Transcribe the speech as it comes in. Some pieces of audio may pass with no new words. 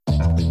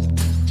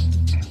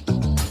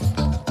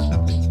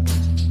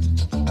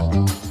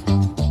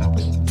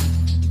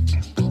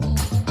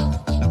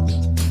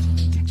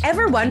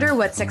wonder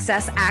what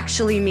success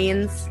actually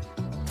means?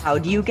 How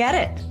do you get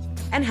it?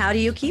 And how do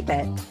you keep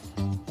it?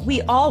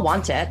 We all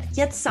want it,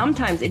 yet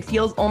sometimes it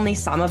feels only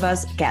some of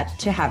us get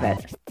to have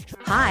it.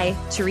 Hi,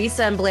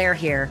 Teresa and Blair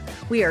here.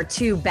 We are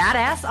two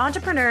badass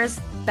entrepreneurs,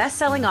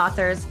 best-selling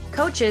authors,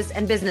 coaches,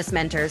 and business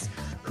mentors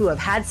who have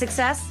had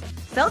success,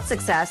 felt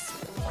success,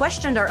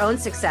 questioned our own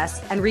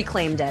success, and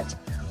reclaimed it.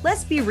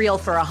 Let's be real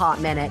for a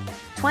hot minute.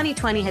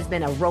 2020 has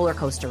been a roller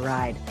coaster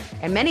ride,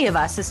 and many of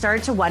us have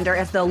started to wonder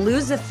if they'll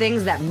lose the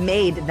things that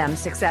made them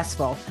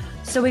successful.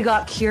 So we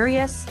got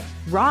curious,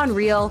 raw and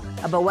real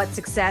about what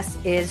success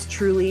is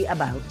truly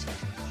about.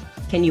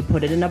 Can you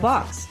put it in a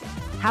box?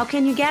 How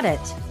can you get it?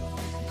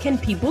 Can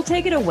people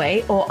take it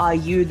away, or are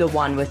you the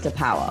one with the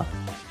power?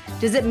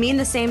 Does it mean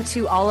the same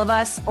to all of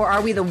us, or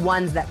are we the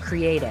ones that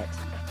create it?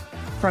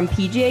 From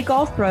PGA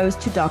golf pros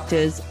to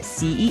doctors,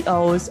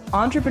 CEOs,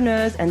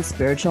 entrepreneurs, and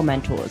spiritual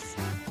mentors,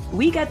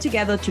 we get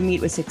together to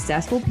meet with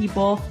successful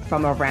people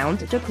from around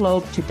the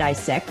globe to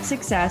dissect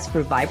success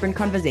through vibrant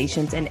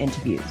conversations and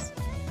interviews.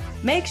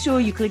 Make sure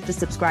you click the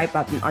subscribe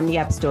button on the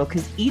App Store,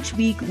 because each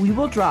week we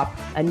will drop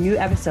a new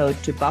episode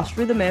to bust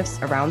through the myths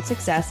around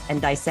success and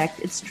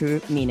dissect its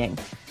true meaning.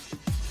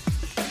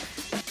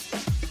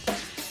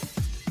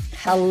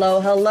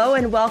 Hello,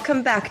 and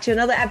welcome back to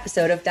another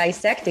episode of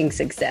Dissecting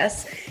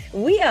Success.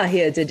 We are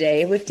here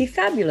today with the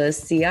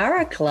fabulous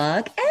Ciara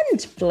Clark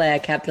and Blair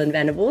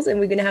Kaplan-Venables,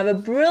 and we're going to have a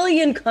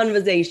brilliant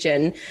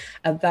conversation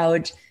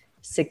about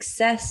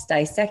success,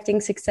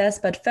 dissecting success.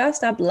 But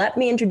first up, let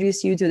me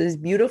introduce you to this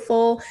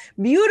beautiful,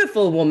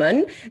 beautiful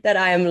woman that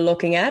I am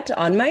looking at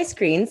on my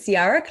screen,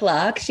 Ciara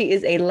Clark. She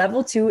is a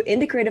level 2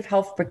 integrative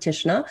health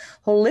practitioner,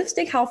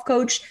 holistic health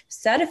coach,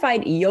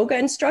 certified yoga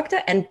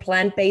instructor, and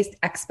plant-based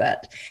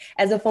expert.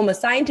 As a former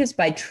scientist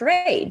by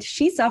trade,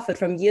 she suffered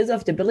from years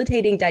of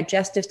debilitating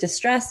digestive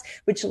distress,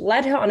 which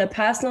led her on a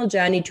personal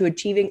journey to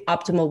achieving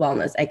optimal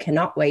wellness. I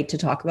cannot wait to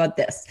talk about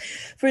this.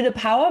 Through the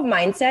power of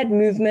mindset,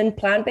 movement,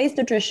 plant-based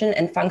nutrition,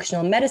 and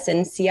functional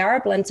medicine,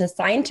 Ciara blends her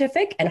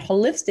scientific and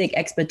holistic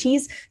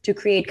expertise to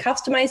create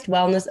customized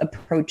wellness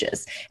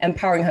approaches,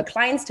 empowering her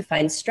clients to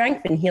find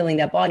strength in healing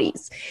their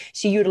bodies.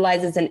 She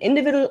utilizes an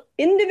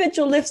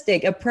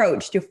individualistic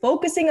approach to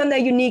focusing on their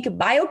unique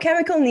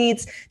biochemical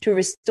needs to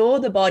restore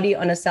the body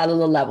on a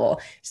cellular level.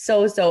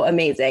 So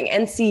amazing.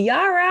 And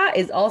Ciara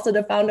is also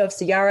the founder of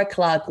Ciara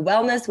Clark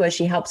Wellness, where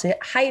she helps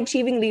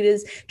high-achieving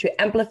leaders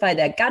to amplify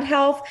their gut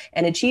health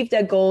and achieve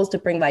their goals to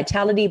bring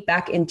vitality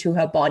back into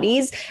her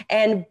bodies.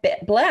 And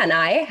Blair and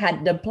I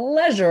had the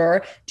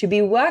pleasure to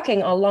be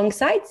working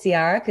alongside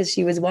Ciara because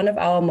she was one of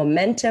our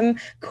Momentum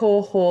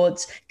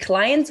cohort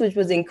clients, which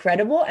was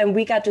incredible. And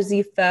we got to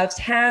see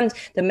firsthand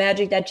the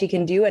magic that she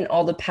can do and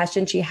all the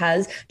passion she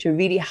has to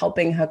really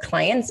helping her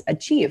clients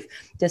achieve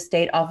the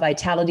state of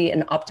vitality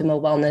and optimal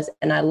wellness.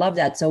 And I love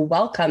that. So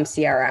welcome,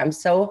 Ciara. I'm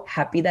so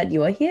happy that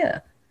you are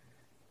here.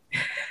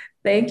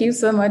 Thank you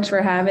so much for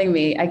having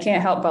me. I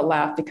can't help but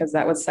laugh because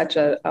that was such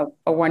a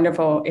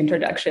wonderful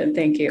introduction.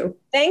 Thank you.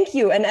 Thank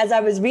you. And as I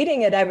was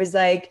reading it, I was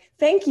like,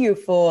 thank you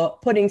for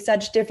putting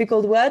such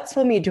difficult words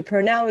for me to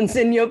pronounce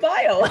in your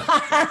bio.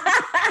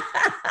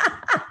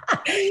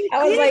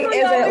 I was like, is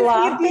it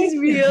long? He's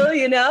real,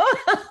 you know?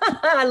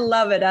 I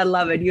love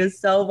it. You're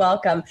so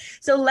welcome.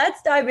 So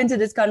let's dive into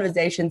this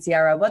conversation,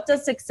 Ciara. What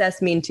does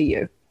success mean to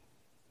you?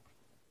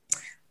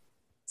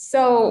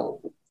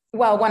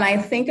 Well, when I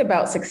think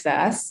about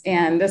success,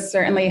 and this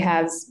certainly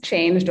has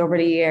changed over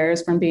the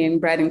years from being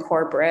bred in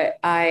corporate,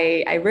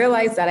 I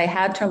realized that I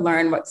had to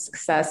learn what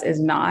success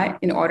is not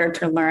in order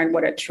to learn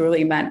what it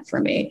truly meant for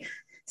me.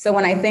 So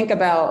when I think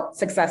about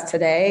success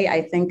today,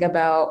 I think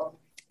about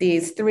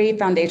these 3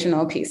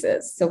 foundational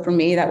pieces. So for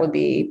me, that would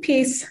be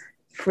peace,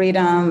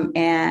 freedom,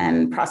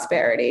 and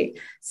prosperity.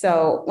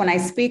 So when I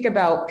speak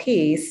about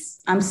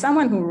peace, I'm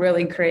someone who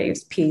really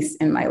craves peace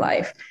in my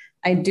life.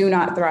 I do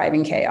not thrive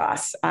in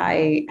chaos.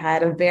 I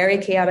had a very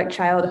chaotic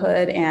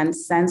childhood, and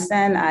since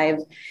then, I've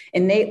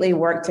innately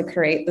worked to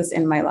create this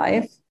in my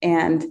life.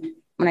 And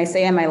when I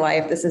say in my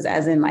life, this is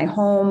as in my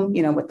home,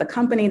 with the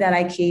company that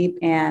I keep,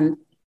 and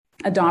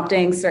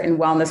adopting certain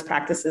wellness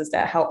practices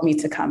that help me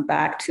to come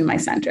back to my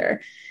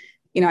center.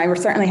 I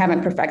certainly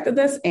haven't perfected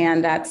this,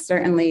 and that's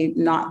certainly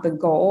not the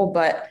goal,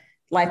 but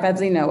life,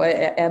 as you know,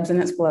 it ebbs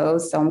and it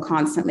flows. So I'm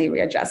constantly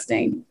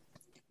readjusting.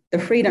 The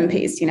freedom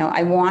piece,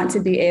 I want to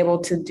be able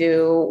to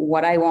do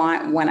what I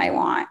want when I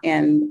want.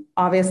 And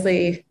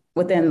obviously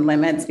within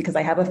limits, because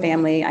I have a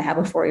family, I have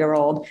a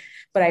 4-year-old,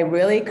 but I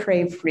really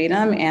crave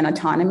freedom and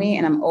autonomy.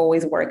 And I'm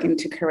always working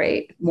to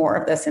create more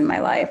of this in my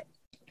life.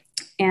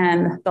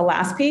 And the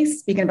last piece,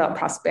 speaking about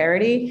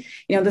prosperity,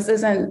 this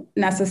isn't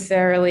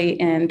necessarily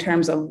in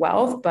terms of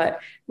wealth, but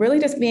really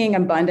just being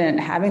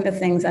abundant, having the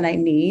things that I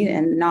need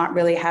and not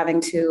really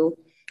having to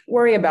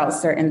worry about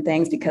certain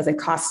things because it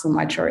costs so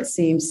much or it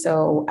seems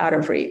so out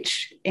of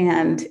reach.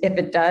 And if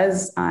it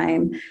does,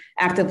 I'm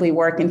actively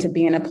working to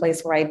be in a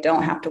place where I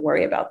don't have to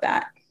worry about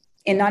that.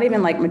 And not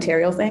even like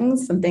material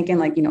things. I'm thinking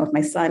like, if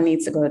my son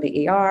needs to go to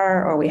the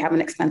ER or we have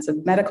an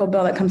expensive medical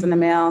bill that comes in the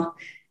mail,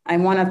 I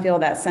want to feel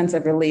that sense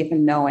of relief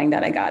and knowing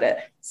that I got it.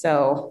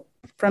 So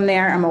from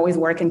there, I'm always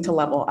working to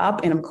level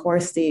up. And of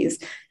course, these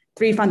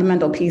three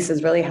fundamental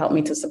pieces really help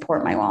me to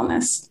support my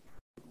wellness.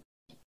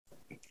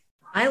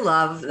 I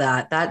love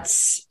that.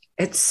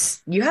 It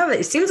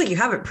seems like you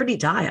have it pretty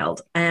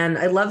dialed. And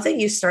I love that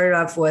you started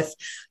off with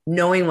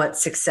knowing what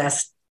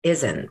success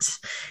isn't.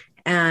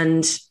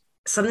 And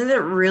something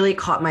that really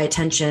caught my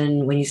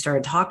attention when you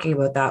started talking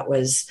about that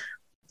was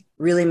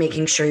really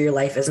making sure your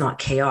life is not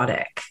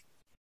chaotic,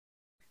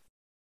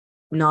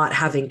 not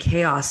having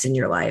chaos in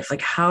your life.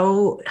 Like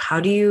how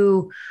do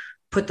you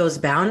put those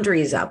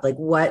boundaries up? Like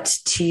what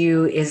to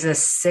you is a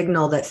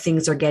signal that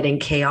things are getting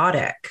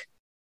chaotic?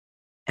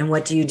 And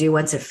what do you do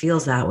once it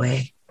feels that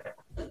way?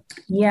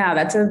 Yeah,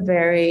 that's a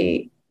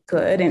very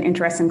good and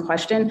interesting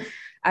question.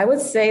 I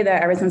would say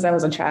that ever since I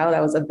was a child,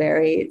 I was a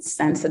very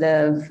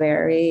sensitive,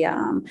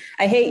 I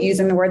hate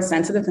using the word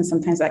sensitive because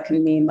sometimes that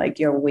can mean like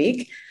you're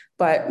weak,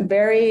 but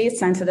very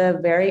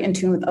sensitive, very in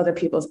tune with other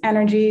people's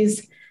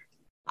energies.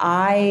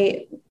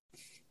 I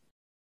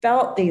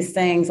felt these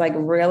things like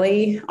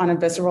really on a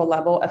visceral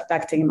level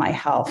affecting my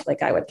health.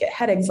 Like I would get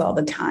headaches all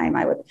the time.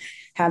 I would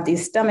have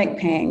these stomach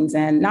pains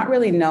and not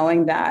really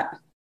knowing that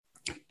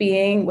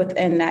being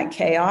within that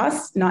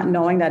chaos, not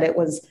knowing that it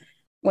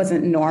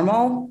wasn't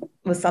normal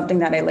was something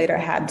that I later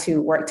had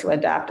to work to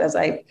adapt as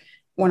I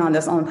went on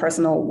this own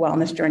personal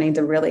wellness journey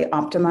to really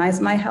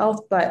optimize my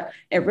health. But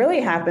it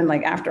really happened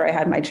like after I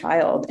had my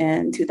child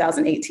in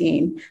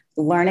 2018,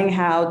 learning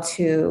how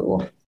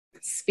to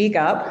speak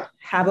up,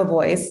 have a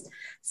voice,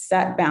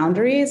 set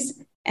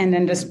boundaries, and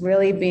then just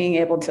really being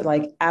able to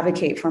like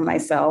advocate for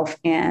myself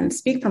and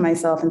speak for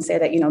myself and say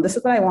that, this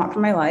is what I want for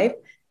my life.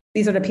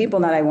 These are the people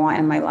that I want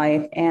in my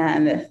life.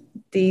 And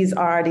these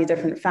are the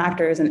different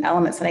factors and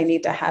elements that I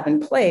need to have in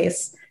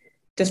place.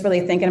 Just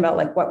really thinking about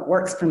like what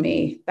works for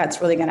me,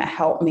 that's really going to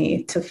help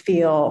me to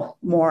feel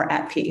more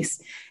at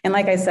peace. And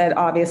like I said,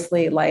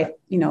 obviously life,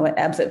 it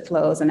ebbs, it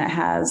flows, and it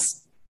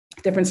has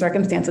different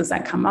circumstances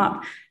that come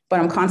up, but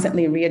I'm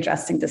constantly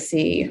readjusting to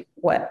see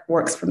what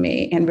works for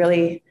me, and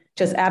really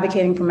just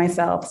advocating for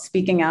myself,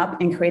 speaking up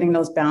and creating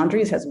those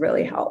boundaries has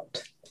really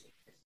helped.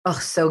 Oh,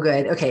 so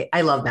good. Okay.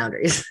 I love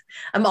boundaries.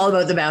 I'm all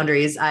about the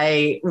boundaries.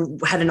 I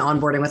had an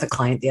onboarding with a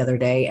client the other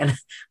day, and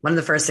one of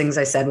the first things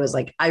I said was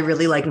like, I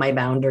really like my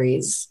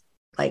boundaries.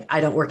 Like I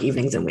don't work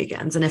evenings and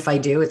weekends. And if I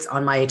do, it's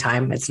on my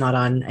time. It's not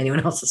on anyone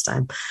else's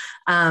time.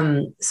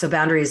 So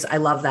boundaries, I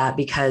love that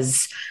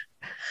because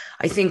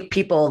I think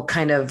people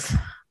kind of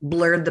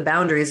blurred the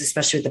boundaries,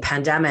 especially with the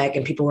pandemic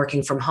and people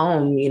working from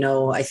home.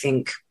 I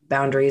think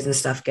boundaries and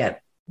stuff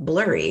get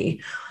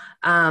blurry.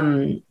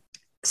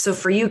 So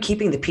for you,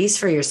 keeping the peace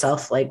for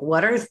yourself, like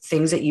what are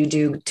things that you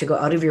do to go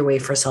out of your way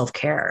for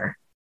self-care?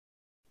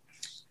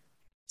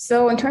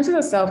 So in terms of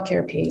the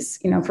self-care piece,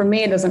 for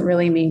me, it doesn't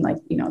really mean like,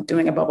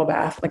 doing a bubble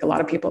bath. Like a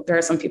lot of people, there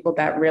are some people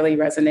that really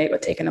resonate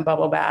with taking a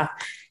bubble bath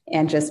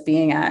and just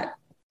being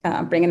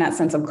bringing that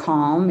sense of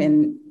calm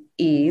and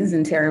ease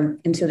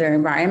into their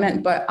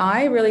environment. But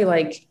I really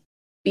like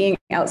being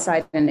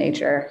outside in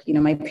nature.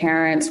 My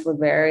parents were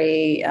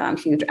very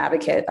huge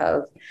advocate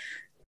of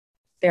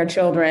their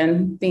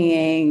children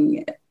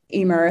being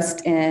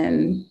immersed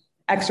in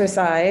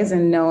exercise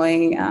and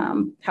knowing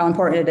how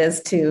important it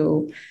is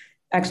to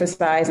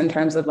exercise in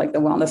terms of like the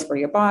wellness for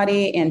your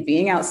body and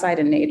being outside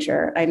in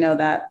nature. I know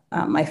that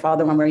my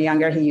father, when we were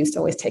younger, he used to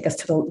always take us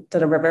to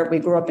the river. We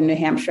grew up in New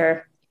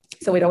Hampshire,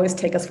 so we'd always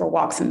take us for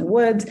walks in the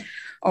woods,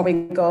 or we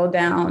go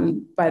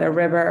down by the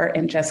river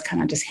and just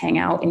hang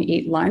out and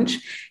eat lunch.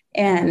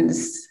 And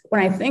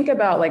when I think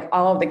about like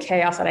all of the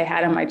chaos that I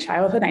had in my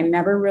childhood, I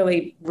never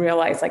really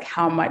realized like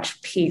how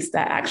much peace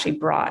that actually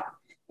brought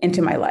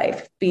into my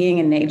life. Being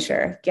in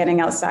nature, getting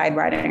outside,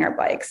 riding our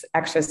bikes,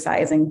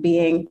 exercising,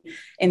 being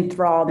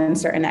enthralled in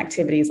certain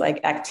activities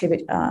like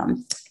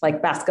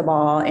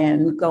basketball,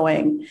 and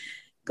going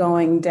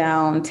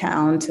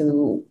downtown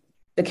to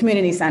the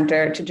community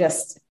center to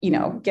just,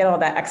 get all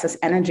that excess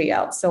energy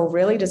out. So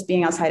really just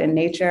being outside in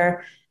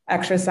nature,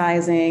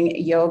 exercising,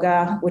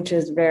 yoga, which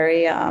is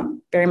very,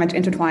 very much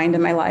intertwined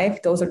in my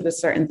life. Those are the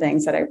certain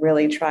things that I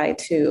really try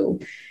to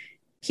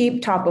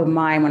keep top of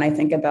mind when I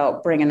think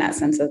about bringing that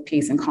sense of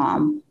peace and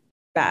calm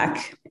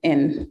back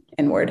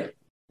inward.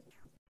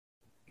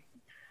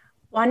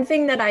 One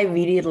thing that I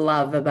really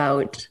love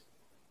about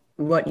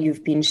what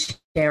you've been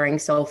sharing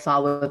so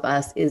far with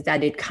us is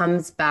that it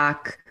comes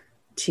back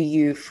to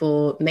you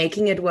for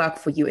making it work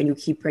for you, and you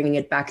keep bringing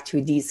it back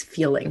to these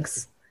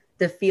feelings.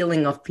 The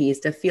feeling of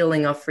peace, the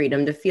feeling of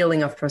freedom, the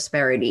feeling of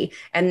prosperity.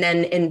 And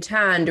then in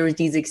turn, there's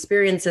these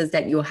experiences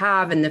that you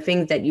have and the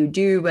things that you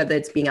do, whether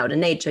it's being out in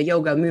nature,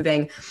 yoga,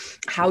 moving,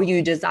 how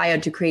you desire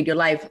to create your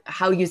life,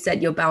 how you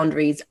set your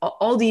boundaries,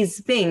 all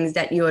these things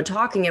that you're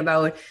talking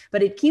about,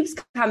 but it keeps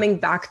coming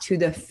back to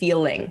the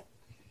feeling.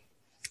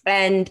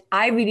 And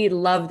I really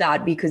love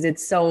that because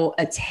it's so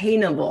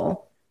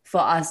attainable for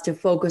us to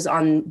focus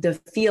on the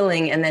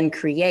feeling and then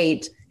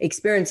create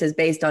experiences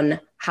based on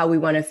how we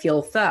want to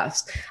feel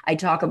first. I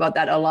talk about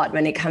that a lot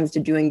when it comes to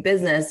doing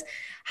business.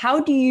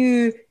 How do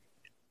you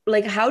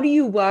like, how do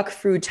you work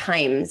through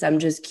times? I'm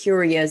just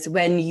curious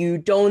when you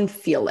don't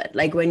feel it,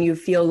 like when you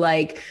feel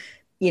like,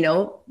 you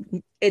know,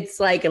 it's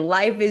like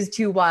life is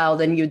too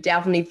wild and you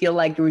definitely feel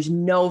like there's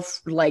no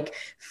like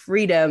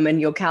freedom in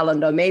your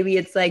calendar. Maybe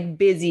it's like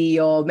busy,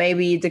 or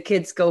maybe the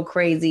kids go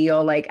crazy,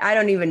 or like, I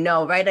don't even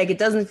know, right? Like it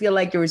doesn't feel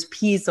like there's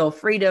peace or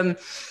freedom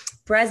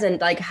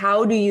present. Like,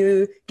 how do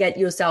you get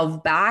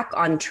yourself back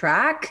on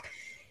track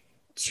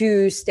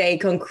to stay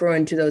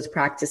congruent to those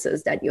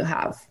practices that you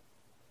have?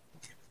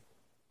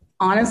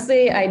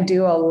 Honestly, I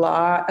do a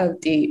lot of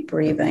deep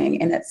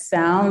breathing, and it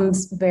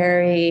sounds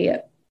very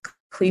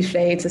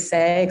cliche to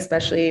say,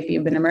 especially if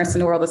you've been immersed in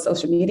the world of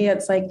social media.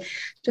 It's like,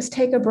 just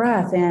take a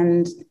breath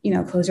and,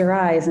 close your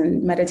eyes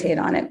and meditate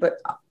on it.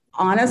 But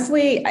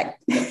honestly,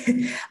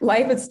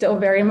 life is still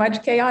very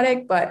much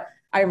chaotic, but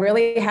I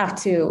really have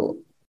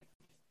to,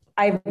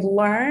 I've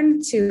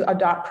learned to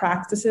adopt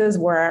practices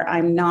where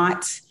I'm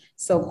not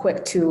so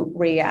quick to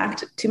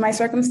react to my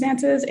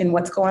circumstances and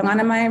what's going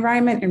on in my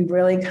environment, and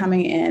really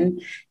coming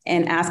in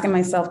and asking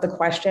myself the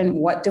question,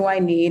 what do I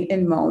need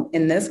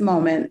in this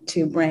moment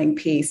to bring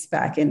peace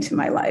back into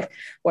my life?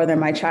 Whether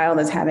my child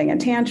is having a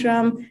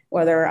tantrum,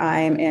 whether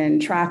I'm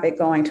in traffic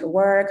going to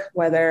work,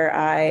 whether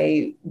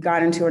I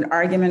got into an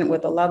argument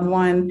with a loved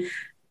one,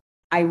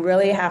 I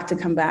really have to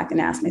come back and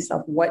ask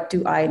myself, what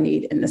do I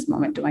need in this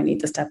moment? Do I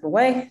need to step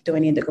away? Do I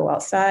need to go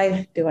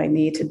outside? Do I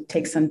need to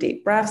take some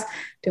deep breaths?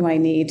 Do I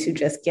need to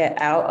just get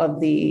out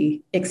of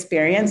the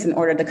experience in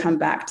order to come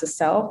back to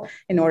self,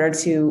 in order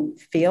to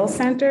feel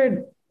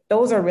centered?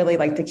 Those are really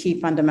like the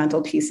key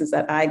fundamental pieces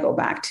that I go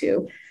back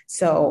to.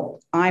 So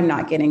I'm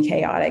not getting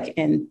chaotic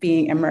and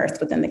being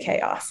immersed within the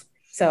chaos.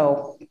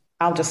 So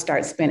I'll just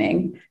start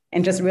spinning,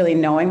 and just really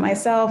knowing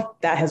myself,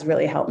 that has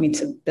really helped me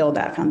to build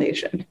that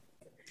foundation.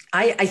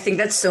 I think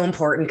that's so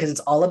important because it's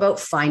all about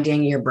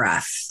finding your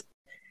breath.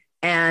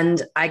 And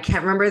I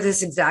can't remember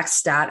this exact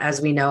stat. As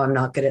we know, I'm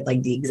not good at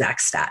like the exact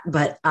stat,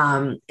 but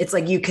it's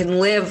like you can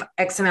live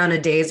X amount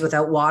of days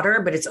without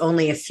water, but it's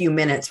only a few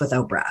minutes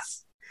without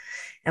breath.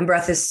 And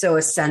breath is so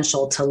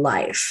essential to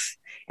life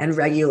and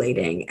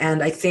regulating.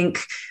 And I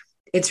think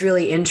it's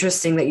really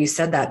interesting that you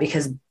said that,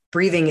 because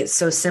breathing, it's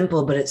so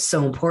simple, but it's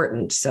so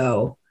important.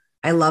 So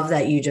I love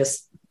that you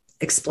just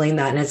explained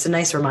that. And it's a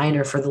nice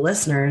reminder for the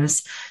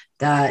listeners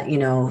that,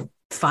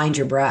 find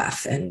your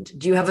breath. And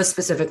do you have a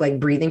specific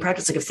like breathing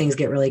practice? Like if things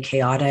get really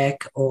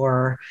chaotic,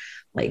 or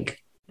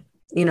like,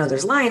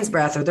 there's lion's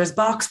breath or there's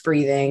box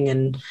breathing.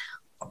 And,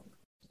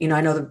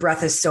 I know the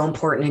breath is so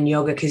important in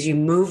yoga because you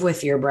move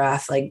with your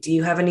breath. Like, do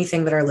you have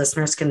anything that our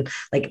listeners can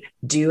like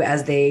do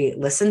as they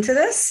listen to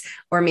this,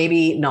 or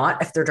maybe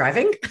not if they're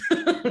driving?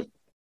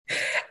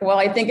 Well,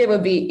 I think it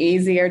would be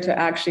easier to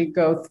actually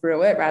go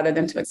through it rather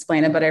than to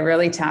explain it, but I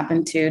really tap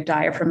into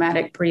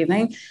diaphragmatic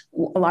breathing.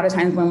 A lot of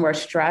times when we're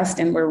stressed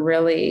and we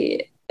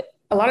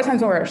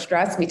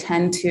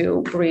tend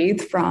to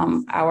breathe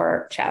from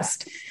our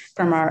chest,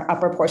 from our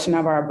upper portion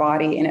of our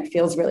body, and it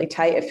feels really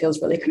tight. It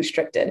feels really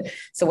constricted.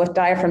 So with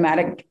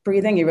diaphragmatic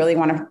breathing, you really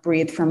want to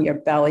breathe from your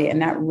belly,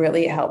 and that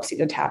really helps you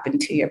to tap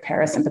into your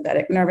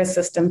parasympathetic nervous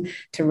system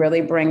to really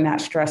bring that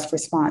stress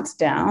response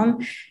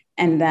down,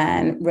 and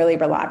then really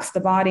relax the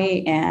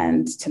body,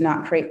 and to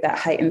not create that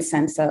heightened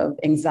sense of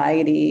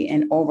anxiety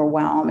and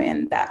overwhelm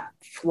and that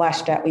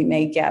flush that we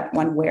may get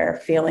when we're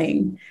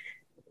feeling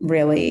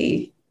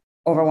really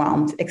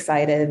overwhelmed,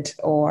 excited,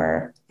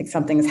 or like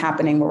something is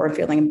happening where we're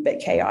feeling a bit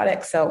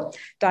chaotic. So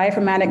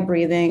diaphragmatic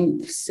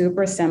breathing,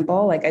 super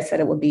simple. Like I said,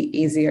 it would be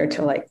easier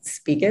to like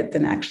speak it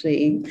than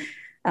actually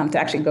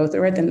go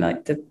through it, than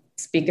like to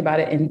speak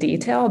about it in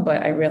detail.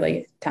 But I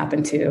really tap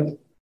into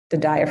the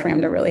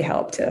diaphragm to really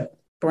help to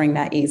bring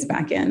that ease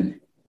back in.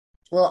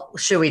 Well,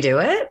 should we do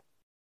it?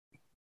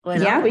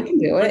 Yeah, we can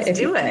do it. Let's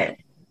do it.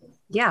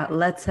 Yeah,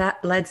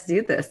 let's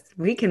do this.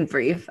 We can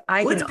breathe.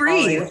 Let's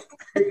breathe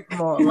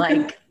more.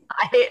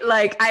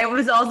 I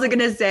was also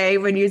gonna say,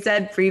 when you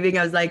said breathing,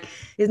 I was like,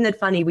 isn't it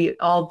funny? We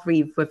all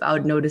breathe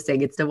without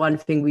noticing. It's the one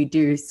thing we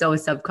do so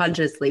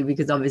subconsciously,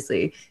 because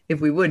obviously, if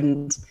we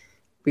wouldn't,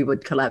 we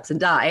would collapse and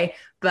die.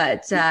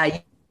 But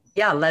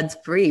yeah, let's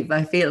breathe.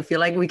 I feel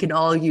like we can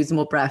all use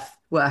more breath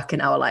work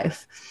in our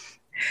life.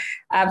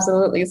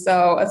 Absolutely.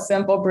 So a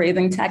simple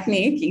breathing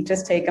technique, you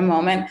just take a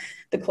moment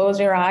to close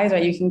your eyes, or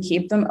you can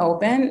keep them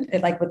open.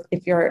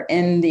 If you're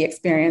in the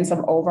experience of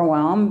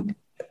overwhelm,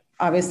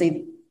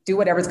 obviously do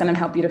whatever's going to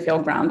help you to feel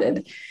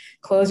grounded.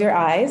 Close your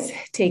eyes,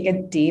 take a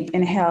deep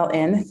inhale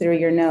in through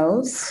your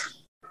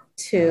nose.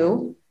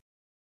 2,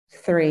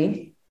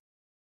 3,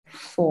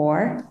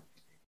 4.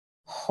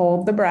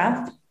 Hold the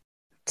breath.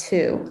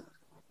 2,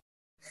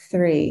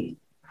 3,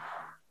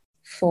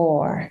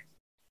 4.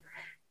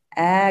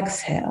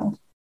 Exhale.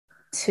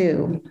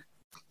 2,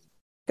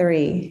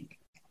 3,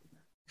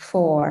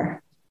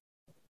 4,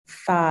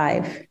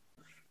 5,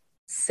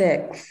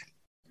 6.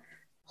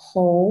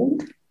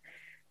 Hold.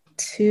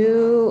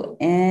 2,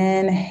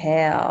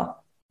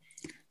 inhale.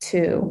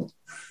 2,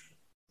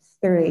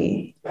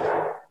 3,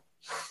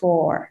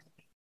 4.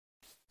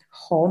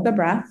 Hold the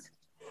breath.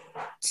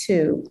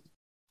 2,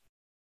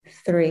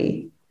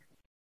 3,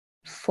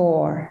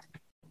 4.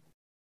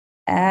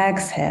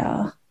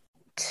 Exhale.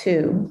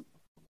 2,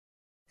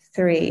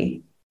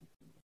 3,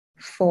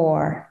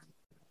 4,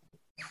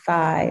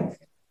 5,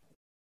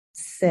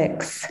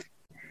 6.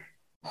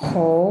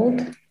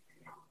 Hold.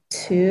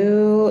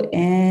 2,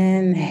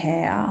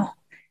 inhale.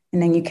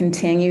 And then you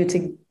continue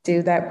to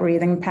do that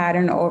breathing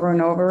pattern over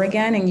and over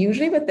again. And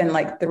usually within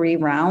like 3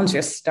 rounds,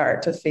 you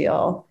start to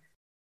feel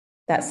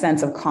that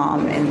sense of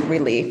calm and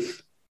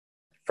relief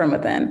from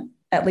within,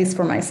 at least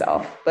for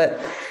myself. But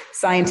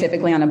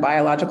scientifically, on a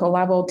biological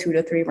level, 2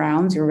 to 3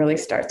 rounds, you really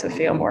start to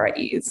feel more at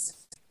ease.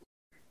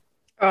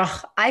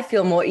 Oh, I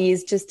feel more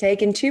ease just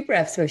taking 2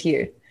 breaths with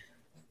you.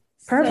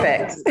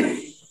 Perfect.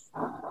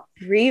 So,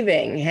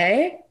 breathing,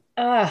 hey?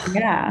 Oh,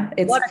 yeah,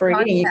 it's free.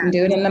 Concept. You can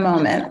do it in the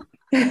moment.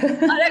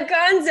 What a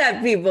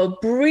concept, people.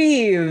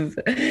 Breathe.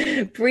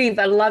 Breathe.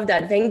 I love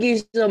that. Thank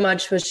you so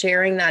much for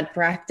sharing that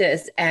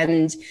practice.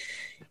 And,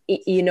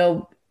 you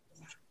know,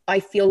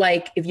 I feel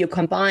like if you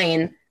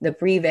combine the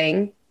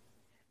breathing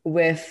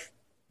with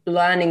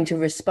learning to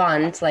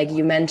respond, like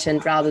you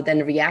mentioned, rather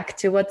than react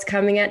to what's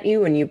coming at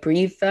you, and you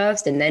breathe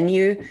first and then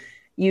you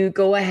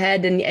go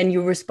ahead and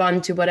you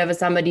respond to whatever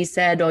somebody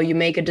said, or you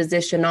make a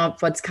decision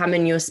of what's come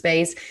in your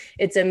space.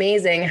 It's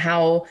amazing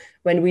how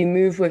when we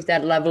move with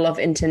that level of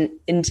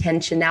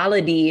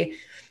intentionality,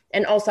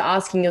 and also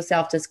asking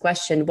yourself this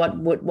question,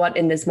 what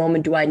in this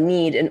moment do I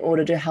need in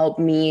order to help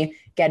me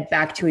get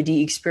back to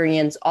the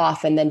experience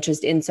off, and then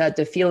just insert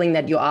the feeling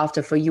that you're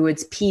after. For you,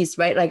 it's peace,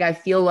 right? Like I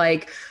feel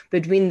like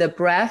between the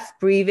breath,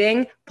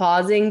 breathing,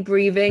 pausing,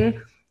 breathing,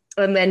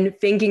 and then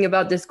thinking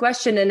about this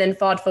question and then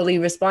thoughtfully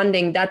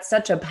responding, that's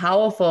such a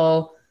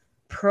powerful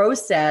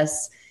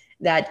process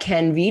that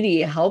can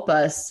really help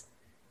us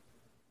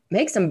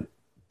make some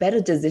better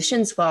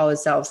decisions for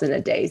ourselves in a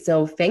day.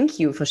 So thank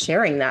you for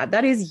sharing that.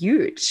 That is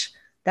huge.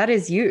 That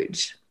is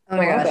huge. Oh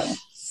my gosh.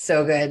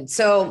 So good.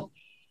 So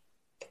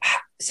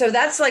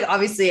that's like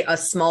obviously a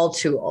small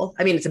tool.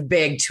 I mean, it's a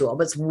big tool,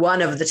 but it's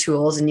one of the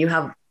tools, and you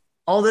have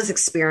all this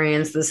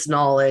experience, this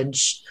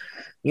knowledge,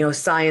 you know,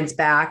 science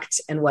backed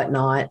and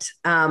whatnot.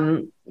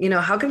 You know,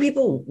 how can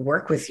people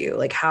work with you?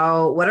 Like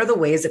what are the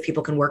ways that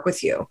people can work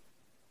with you?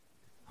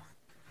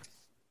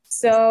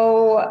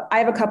 So I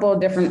have a couple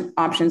of different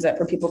options that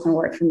for people can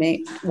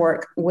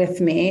work with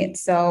me.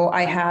 So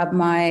I have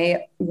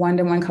my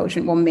one-to-one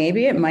coaching. Well,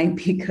 maybe it might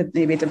be good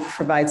maybe to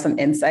provide some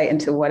insight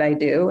into what I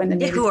do. And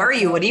then who are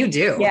you? What do you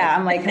do? Yeah,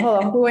 I'm like,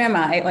 hello, who am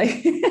I?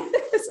 Like,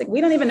 it's like,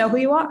 we don't even know who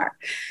you are.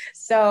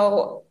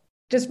 So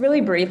just really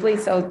briefly,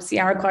 so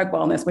Ciara Clark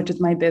Wellness, which is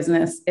my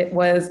business, it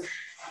was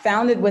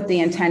founded with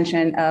the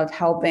intention of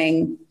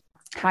helping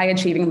high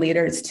achieving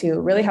leaders to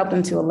really help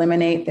them to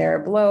eliminate their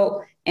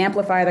bloat,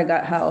 amplify their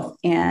gut health,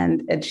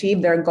 and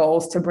achieve their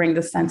goals to bring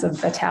the sense of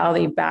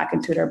vitality back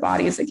into their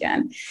bodies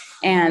again.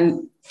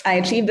 And I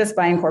achieved this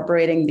by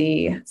incorporating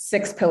the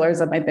 6 pillars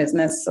of my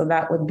business. So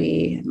that would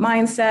be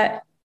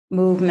mindset,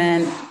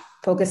 movement,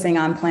 focusing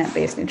on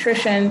plant-based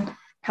nutrition,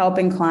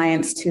 helping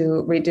clients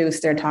to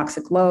reduce their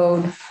toxic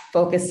load,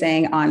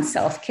 focusing on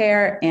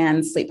self-care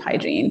and sleep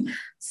hygiene.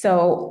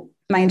 So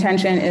my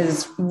intention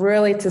is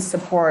really to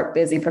support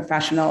busy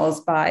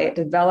professionals by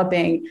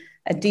developing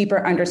a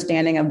deeper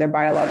understanding of their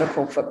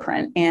biological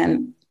footprint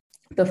and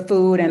the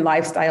food and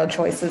lifestyle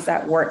choices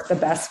that work the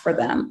best for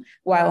them,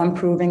 while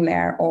improving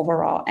their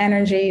overall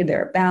energy,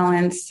 their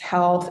balance,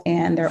 health,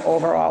 and their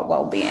overall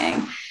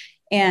well-being.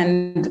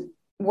 And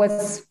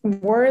what's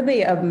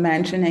worthy of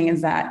mentioning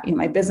is that, you know,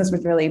 my business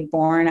was really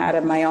born out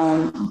of my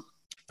own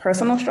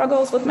personal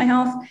struggles with my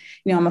health.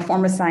 You know, I'm a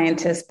former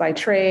scientist by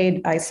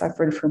trade. I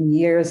suffered from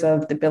years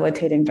of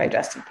debilitating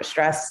digestive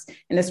distress,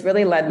 and this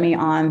really led me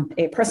on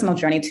a personal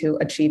journey to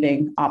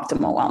achieving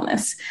optimal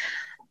wellness.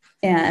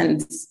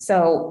 And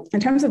so in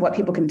terms of what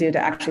people can do to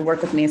actually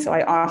work with me, so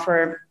I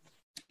offer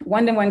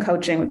one-to-one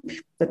coaching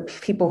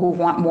with people who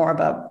want more of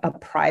a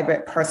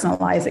private,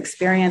 personalized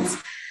experience.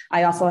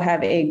 I also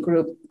have a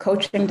group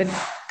coaching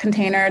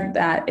container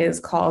that is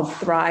called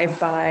Thrive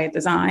by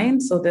Design.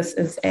 So this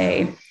is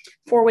a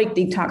 4-week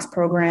detox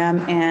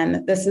program,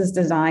 and this is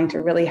designed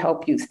to really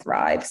help you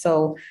thrive.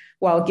 So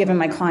while giving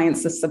my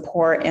clients the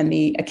support and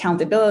the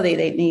accountability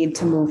they need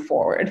to move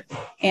forward.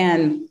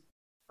 And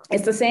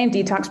it's the same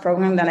detox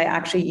program that I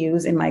actually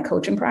use in my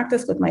coaching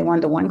practice with my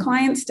one-to-one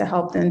clients to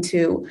help them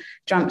to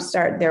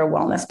jumpstart their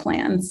wellness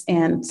plans.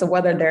 And so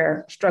whether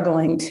they're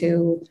struggling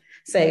to,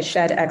 say,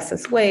 shed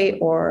excess weight,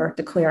 or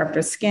to clear up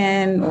their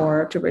skin,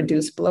 or to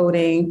reduce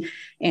bloating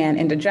and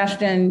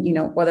indigestion, you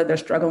know, whether they're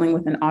struggling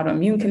with an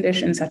autoimmune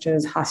condition such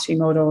as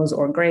Hashimoto's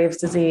or Graves'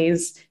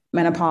 disease,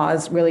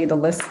 menopause, really the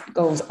list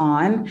goes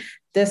on.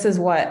 This is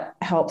what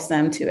helps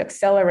them to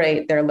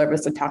accelerate their liver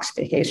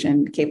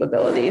detoxification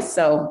capabilities.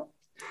 So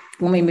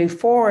when we move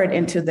forward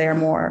into their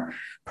more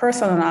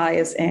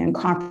personalized and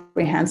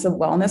comprehensive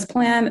wellness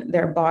plan,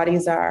 their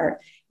bodies are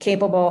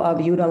capable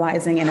of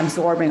utilizing and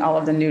absorbing all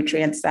of the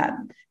nutrients that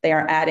they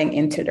are adding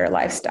into their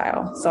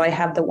lifestyle. So I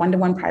have the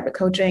one-to-one private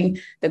coaching,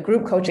 the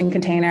group coaching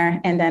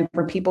container, and then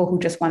for people who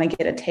just want to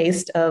get a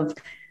taste of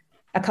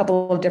a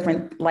couple of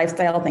different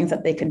lifestyle things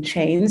that they could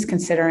change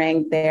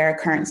considering their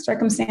current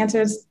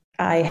circumstances.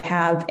 I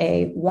have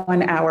a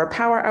 1-hour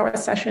power hour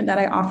session that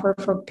I offer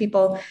for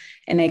people.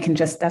 And they can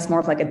that's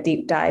more of like a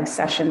deep dive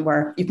session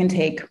where you can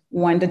take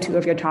 1 to 2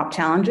 of your top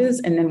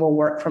challenges, and then we'll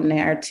work from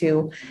there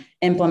to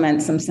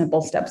implement some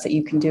simple steps that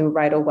you can do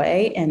right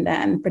away. And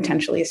then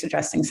potentially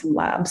suggesting some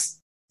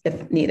labs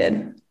if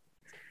needed.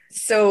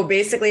 So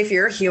basically, if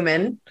you're a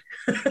human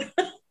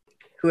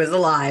who is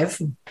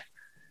alive,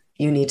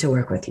 you need to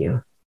work with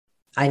you.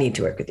 I need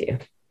to work with you.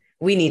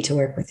 We need to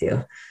work with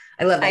you.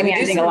 I love that. I mean,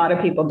 I think a lot of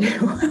people do.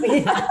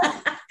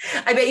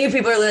 I bet you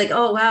people are like,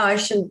 oh, wow, I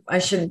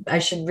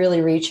should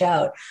really reach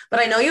out.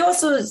 But I know you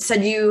also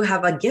said you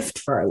have a gift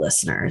for our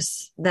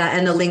listeners, that,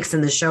 and the links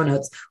in the show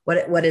notes.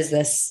 What is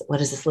this? What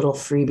is this little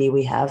freebie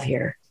we have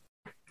here?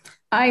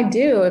 I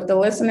do. If the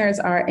listeners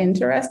are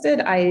interested,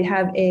 I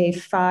have a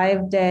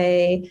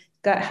 5-day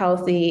gut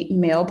healthy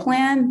meal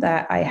plan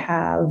that I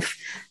have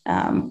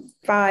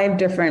 5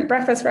 different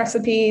breakfast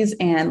recipes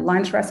and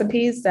lunch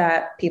recipes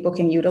that people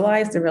can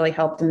utilize to really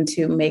help them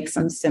to make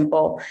some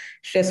simple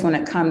shifts when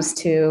it comes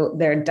to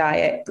their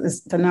diet.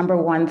 The number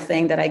one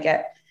thing that I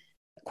get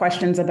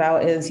questions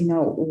about is,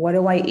 what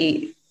do I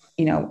eat?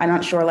 I'm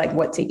not sure like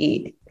what to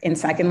eat. And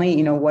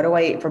secondly, what do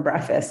I eat for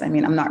breakfast? I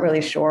mean, I'm not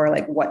really sure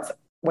like what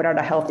are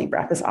the healthy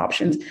breakfast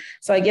options.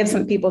 So I give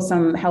some people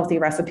some healthy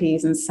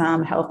recipes and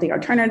some healthy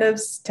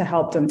alternatives to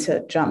help them to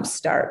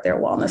jumpstart their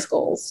wellness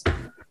goals.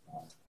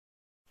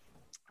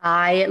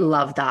 I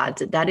love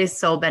that. That is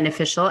so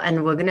beneficial.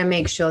 And we're going to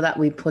make sure that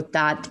we put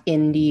that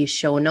in the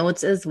show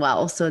notes as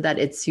well, so that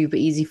it's super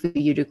easy for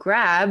you to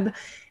grab,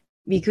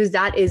 because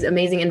that is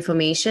amazing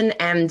information.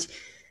 And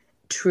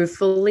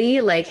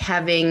truthfully, like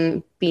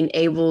having been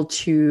able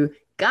to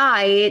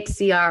guide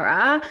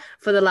Ciara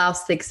for the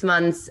last 6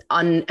 months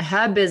on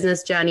her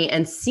business journey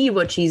and see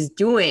what she's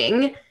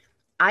doing,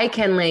 I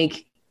can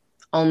like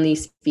only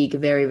speak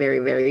very, very,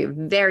 very,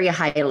 very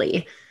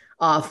highly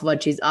of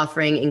what she's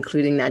offering,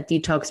 including that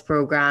detox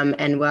program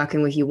and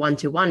working with you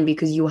one-to-one,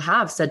 because you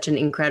have such an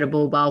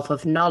incredible wealth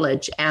of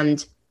knowledge.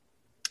 And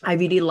I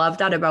really love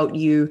that about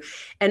you.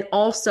 And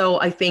also,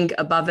 I think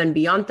above and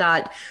beyond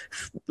that,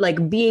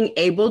 like being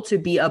able to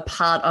be a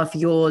part of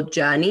your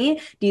journey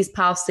these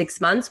past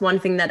 6 months, one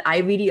thing that I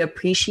really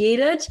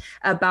appreciated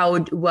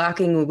about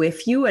working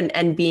with you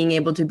and being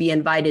able to be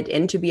invited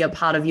in to be a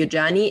part of your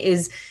journey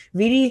is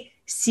really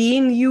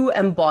seeing you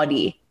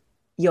embody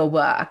your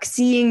work,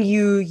 seeing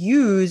you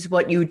use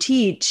what you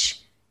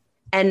teach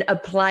and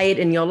apply it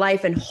in your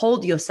life and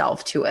hold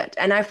yourself to it.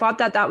 And I thought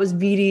that was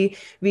really,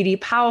 really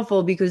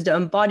powerful, because the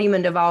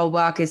embodiment of our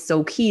work is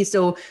so key.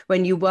 So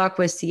when you work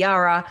with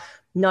Ciara,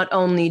 not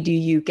only do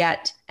you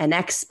get an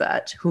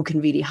expert who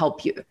can really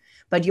help you,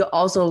 but you're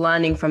also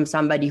learning from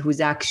somebody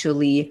who's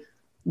actually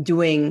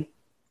doing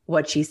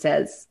what she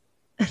says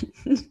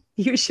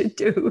you should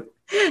do.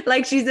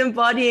 Like she's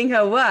embodying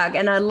her work.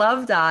 And I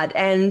love that.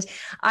 And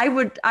I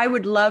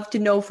would love to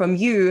know from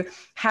you,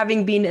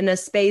 having been in a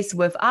space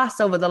with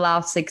us over the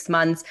last 6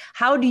 months,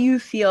 how do you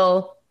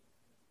feel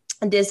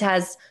this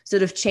has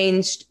sort of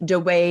changed the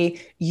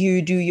way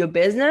you do your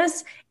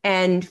business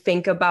and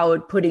think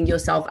about putting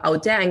yourself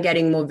out there and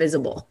getting more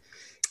visible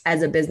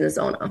as a business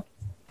owner?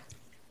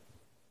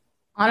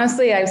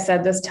 Honestly, I've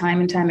said this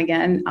time and time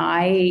again.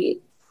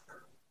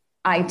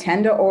 I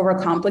tend to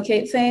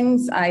overcomplicate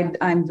things.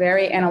 I'm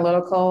very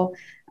analytical.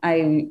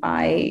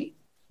 I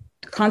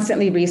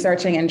constantly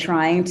researching and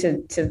trying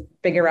to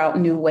figure out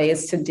new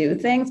ways to do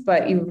things,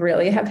 but you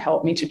really have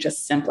helped me to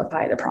just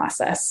simplify the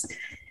process.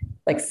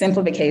 Like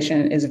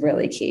simplification is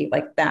really key.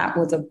 Like that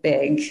was a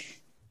big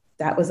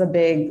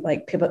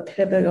like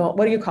pivotal,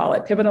 what do you call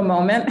it? Pivotal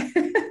moment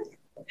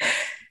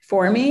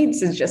for me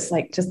to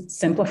just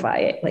simplify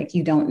it. Like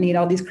you don't need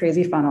all these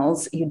crazy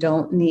funnels. You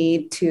don't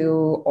need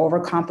to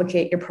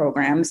overcomplicate your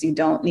programs. You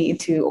don't need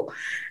to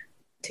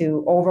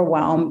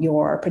overwhelm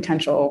your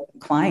potential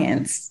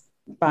clients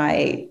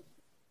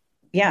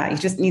you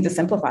just need to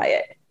simplify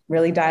it,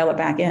 really dial it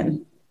back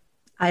in.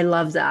 I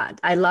love that.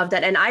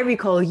 And I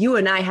recall you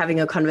and I having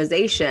a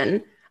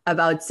conversation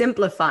about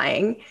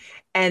simplifying.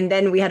 And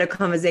then we had a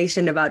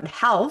conversation about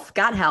health,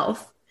 gut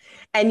health.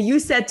 And you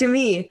said to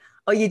me,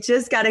 oh, you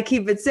just got to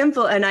keep it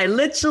simple. And I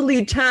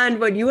literally turned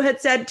what you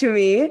had said to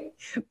me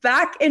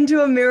back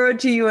into a mirror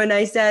to you. And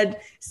I said,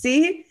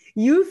 see,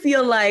 you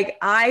feel like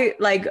I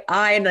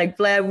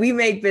Blair, we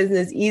make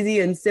business easy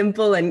and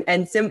simple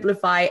and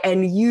simplify.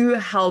 And you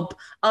help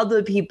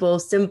other people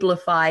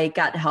simplify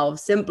gut health,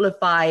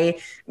 simplify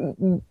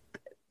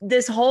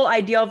this whole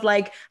idea of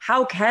like,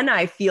 how can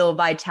I feel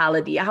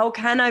vitality? How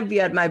can I be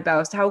at my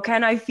best? How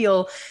can I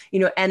feel,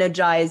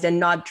 energized and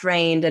not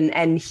drained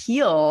and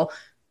heal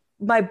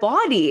my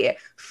body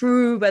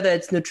through whether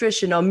it's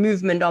nutrition or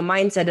movement or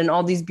mindset and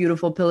all these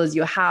beautiful pillars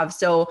you have.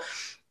 So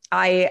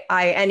I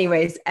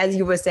anyways, as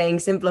you were saying,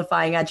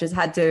 simplifying, I just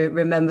had to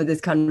remember this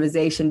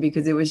conversation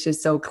because it was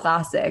just so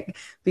classic,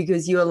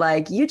 because you were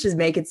like, you just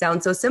make it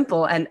sound so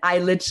simple. And I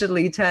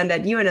literally turned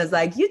at you and I was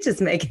like, you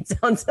just make it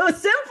sound so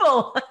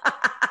simple.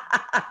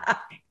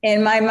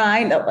 In my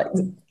mind,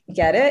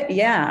 Get it?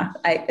 Yeah.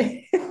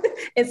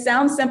 It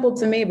sounds simple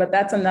to me, but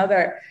that's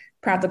another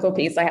practical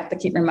piece. I have to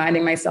keep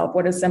reminding myself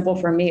what is simple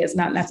for me is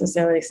not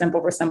necessarily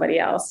simple for somebody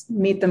else.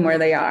 Meet them where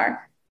they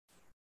are.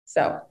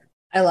 So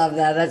I love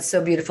that. That's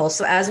so beautiful.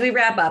 So as we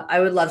wrap up, I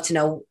would love to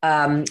know,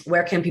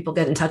 where can people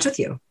get in touch with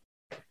you?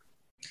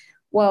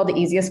 Well, the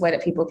easiest way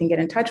that people can get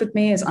in touch with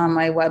me is on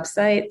my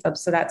website.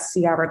 So that's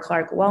Ciara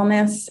Clark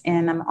Wellness.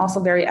 And I'm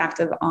also very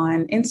active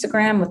on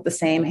Instagram with the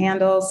same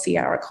handle,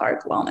 Ciara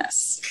Clark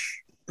Wellness.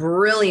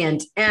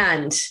 Brilliant.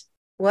 And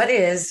what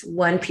is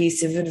one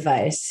piece of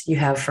advice you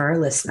have for our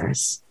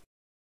listeners?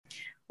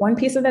 One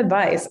piece of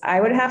advice,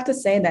 I would have to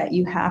say that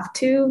you have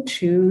to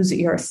choose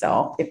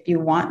yourself. If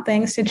you want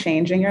things to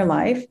change in your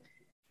life,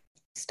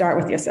 start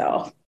with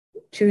yourself.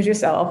 Choose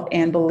yourself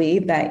and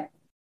believe that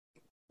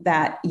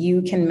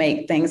you can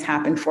make things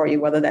happen for you,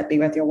 whether that be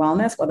with your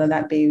wellness, whether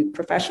that be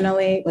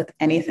professionally, with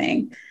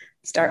anything.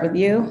 Start with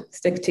you,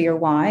 stick to your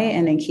why,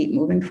 and then keep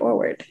moving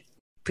forward.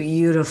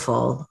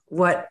 Beautiful.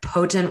 What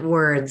potent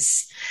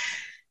words.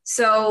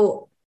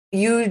 So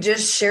you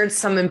just shared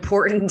some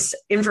important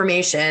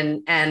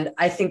information, and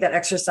I think that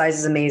exercise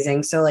is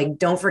amazing. So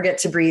don't forget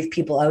to breathe,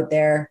 people out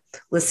there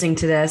listening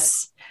to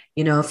this.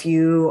 If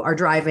you are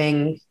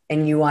driving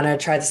and you want to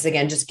try this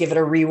again, just give it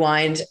a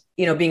rewind.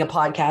 Being a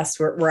podcast,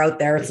 we're out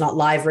there. It's not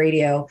live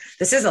radio.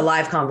 This is a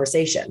live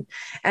conversation.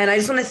 And I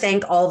just want to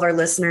thank all of our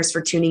listeners for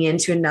tuning in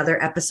to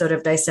another episode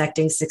of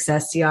Dissecting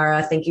Success.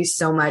 Ciara, thank you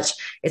so much.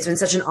 It's been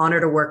such an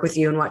honor to work with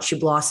you and watch you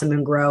blossom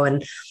and grow.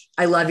 And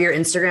I love your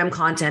Instagram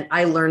content.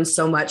 I learn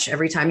so much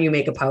every time you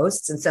make a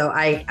post. And so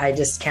I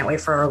just can't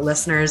wait for our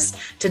listeners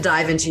to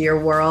dive into your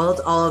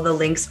world. All of the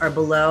links are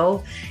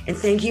below. And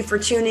thank you for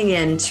tuning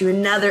in to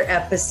another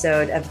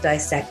episode of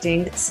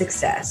Dissecting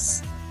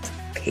Success.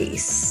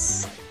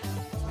 Peace.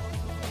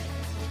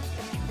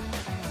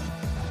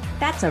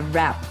 That's a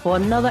wrap for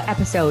another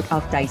episode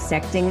of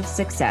Dissecting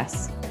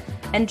Success.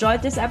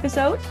 Enjoyed this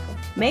episode?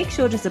 Make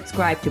sure to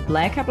subscribe to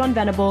Blair Kaplan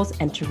Venables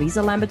and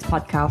Teresa Lambert's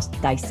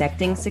podcast,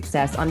 Dissecting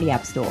Success, on the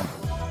App Store.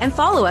 And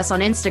follow us on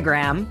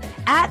Instagram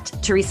at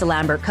Teresa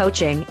Lambert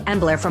Coaching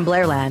and Blair from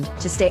Blairland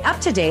to stay up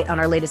to date on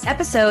our latest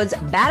episodes,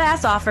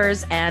 badass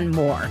offers, and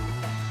more.